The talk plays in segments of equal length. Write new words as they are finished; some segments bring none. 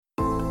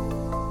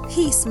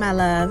Peace, my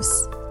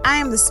loves. I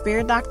am the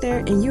Spirit Doctor,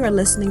 and you are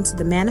listening to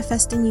the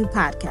Manifesting You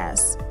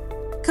podcast.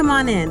 Come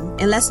on in,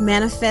 and let's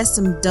manifest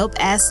some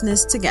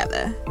dope-assness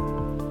together.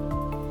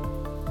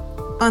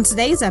 On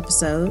today's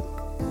episode,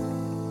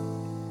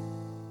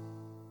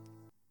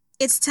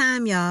 it's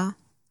time, y'all,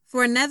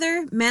 for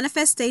another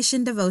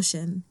manifestation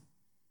devotion.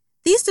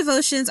 These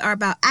devotions are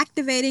about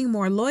activating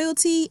more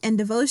loyalty and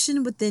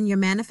devotion within your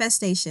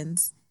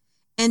manifestations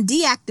and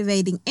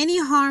deactivating any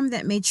harm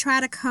that may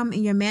try to come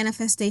in your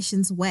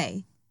manifestation's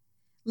way.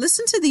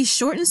 Listen to these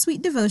short and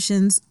sweet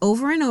devotions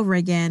over and over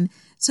again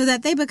so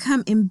that they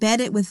become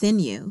embedded within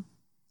you.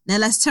 Now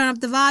let's turn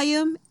up the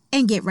volume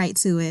and get right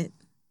to it.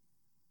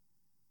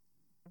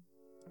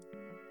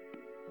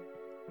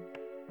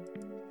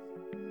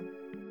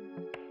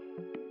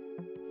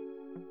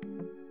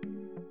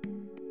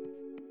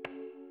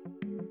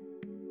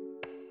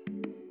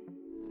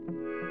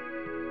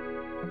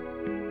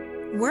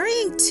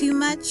 Worrying too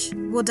much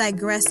will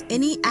digress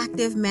any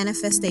active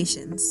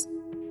manifestations.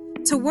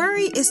 To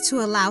worry is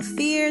to allow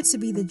fear to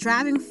be the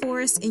driving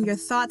force in your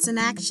thoughts and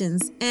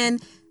actions, and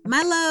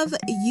my love,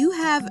 you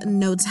have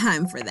no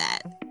time for that.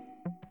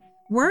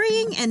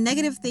 Worrying and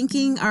negative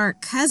thinking are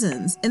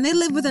cousins, and they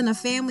live within a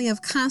family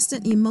of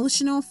constant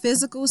emotional,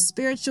 physical,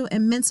 spiritual,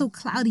 and mental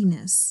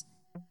cloudiness.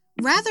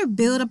 Rather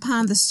build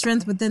upon the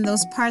strength within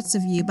those parts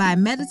of you by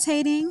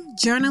meditating,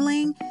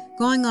 journaling,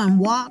 going on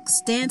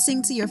walks,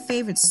 dancing to your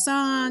favorite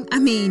song,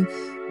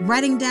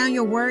 writing down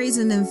your worries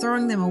and then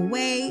throwing them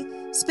away,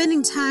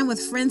 spending time with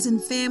friends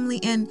and family,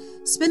 and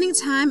spending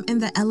time in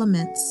the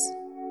elements.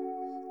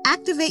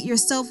 Activate your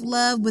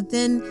self-love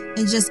within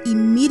and just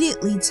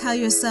immediately tell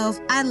yourself,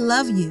 I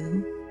love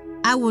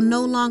you. I will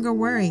no longer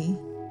worry.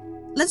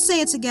 Let's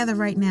say it together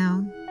right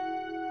now.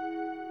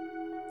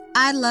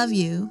 I love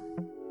you.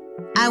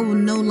 I will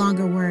no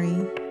longer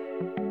worry.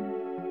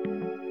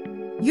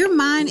 Your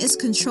mind is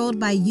controlled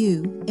by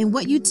you, and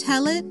what you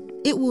tell it,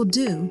 it will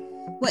do.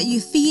 What you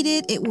feed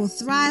it, it will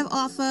thrive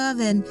off of,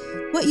 and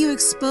what you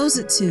expose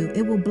it to,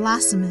 it will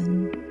blossom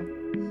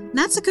in.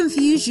 Not to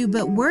confuse you,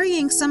 but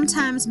worrying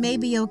sometimes may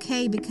be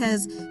okay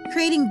because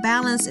creating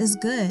balance is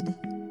good.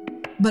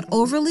 But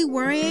overly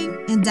worrying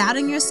and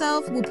doubting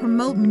yourself will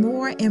promote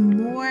more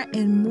and more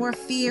and more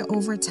fear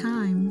over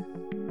time.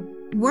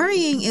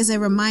 Worrying is a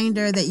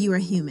reminder that you are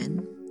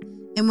human.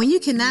 And when you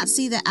cannot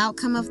see the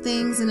outcome of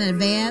things in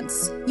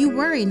advance, you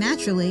worry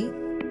naturally.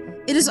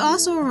 It is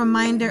also a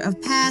reminder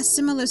of past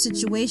similar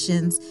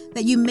situations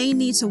that you may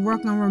need to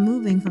work on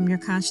removing from your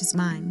conscious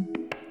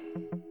mind.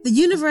 The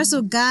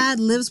universal God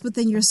lives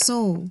within your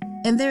soul,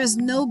 and there is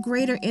no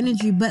greater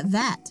energy but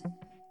that.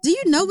 Do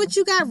you know what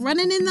you got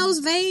running in those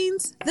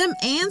veins? Them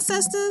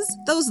ancestors,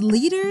 those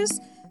leaders,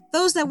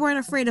 those that weren't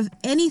afraid of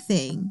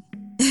anything.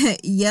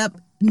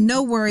 Yep,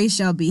 no worry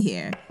shall be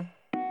here.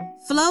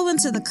 Flow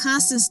into the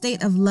constant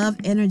state of love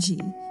energy.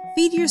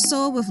 Feed your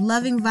soul with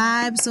loving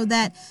vibes so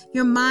that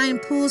your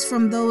mind pulls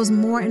from those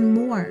more and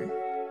more.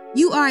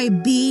 You are a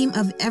beam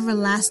of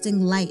everlasting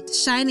light,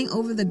 shining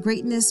over the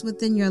greatness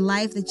within your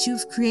life that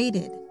you've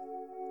created.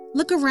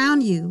 Look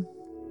around you.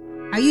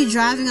 Are you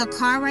driving a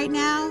car right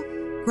now?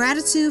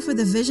 Gratitude for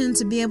the vision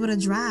to be able to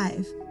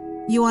drive.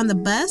 You on the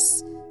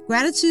bus?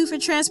 Gratitude for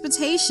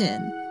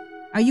transportation.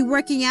 Are you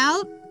working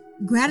out?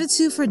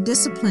 Gratitude for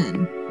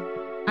discipline.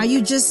 Are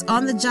you just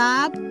on the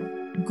job?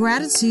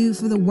 Gratitude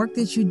for the work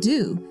that you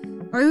do.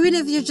 Or even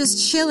if you're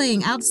just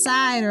chilling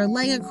outside or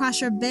laying across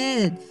your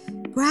bed,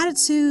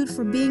 gratitude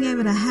for being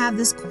able to have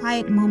this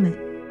quiet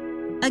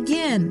moment.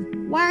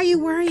 Again, why are you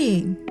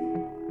worrying?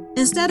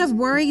 Instead of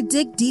worry,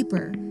 dig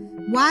deeper.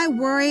 Why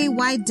worry?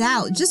 Why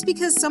doubt? Just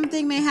because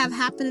something may have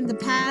happened in the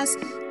past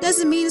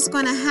doesn't mean it's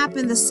going to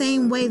happen the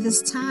same way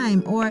this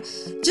time. Or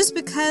just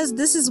because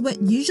this is what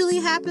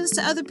usually happens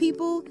to other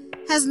people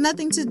has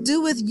nothing to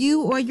do with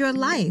you or your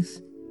life.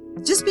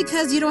 Just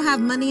because you don't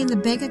have money in the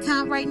bank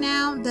account right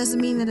now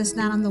doesn't mean that it's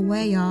not on the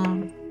way,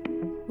 y'all.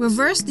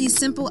 Reverse these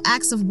simple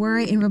acts of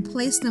worry and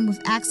replace them with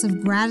acts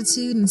of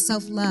gratitude and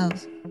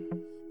self-love.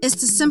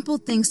 It's the simple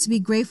things to be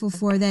grateful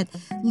for that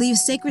leave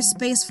sacred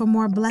space for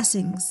more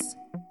blessings.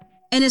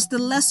 And it's the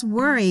less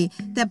worry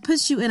that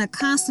puts you in a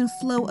constant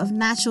flow of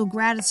natural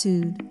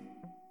gratitude.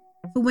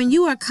 But when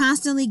you are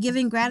constantly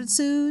giving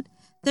gratitude,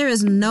 there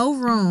is no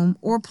room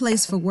or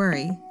place for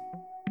worry.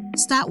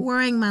 Stop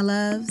worrying, my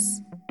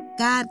loves.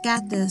 God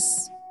got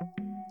this.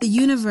 The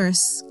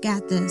universe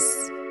got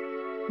this.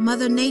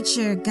 Mother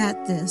Nature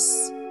got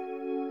this.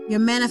 Your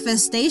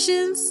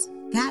manifestations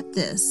got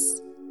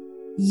this.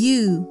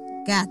 You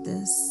got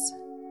this.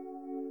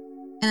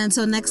 And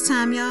until next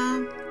time,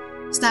 y'all,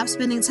 stop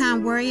spending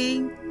time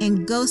worrying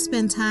and go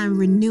spend time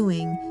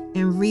renewing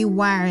and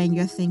rewiring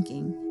your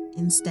thinking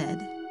instead.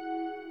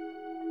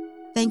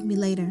 Thank me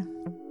later.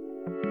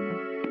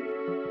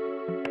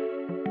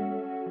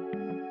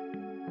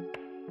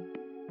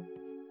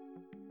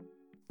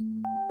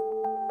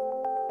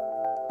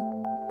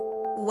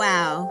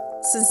 Wow.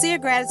 Sincere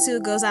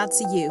gratitude goes out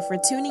to you for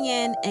tuning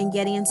in and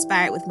getting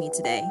inspired with me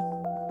today.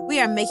 We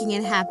are making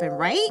it happen,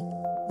 right?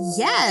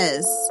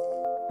 Yes.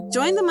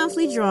 Join the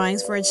monthly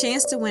drawings for a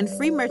chance to win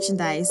free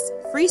merchandise,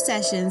 free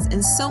sessions,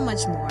 and so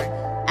much more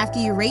after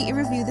you rate and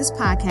review this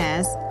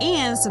podcast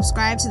and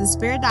subscribe to the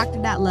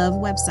SpiritDoctor.love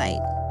website.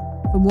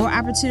 For more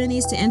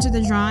opportunities to enter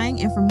the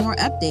drawing and for more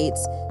updates,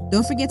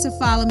 don't forget to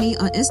follow me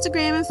on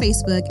Instagram and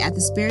Facebook at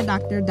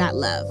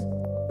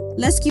thespiritdoctor.love.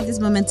 Let's keep this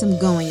momentum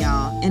going,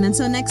 y'all. And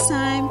until next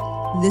time,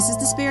 this is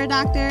the Spirit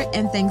Doctor,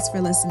 and thanks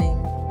for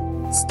listening.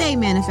 Stay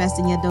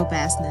manifesting your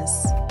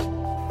dope-assness.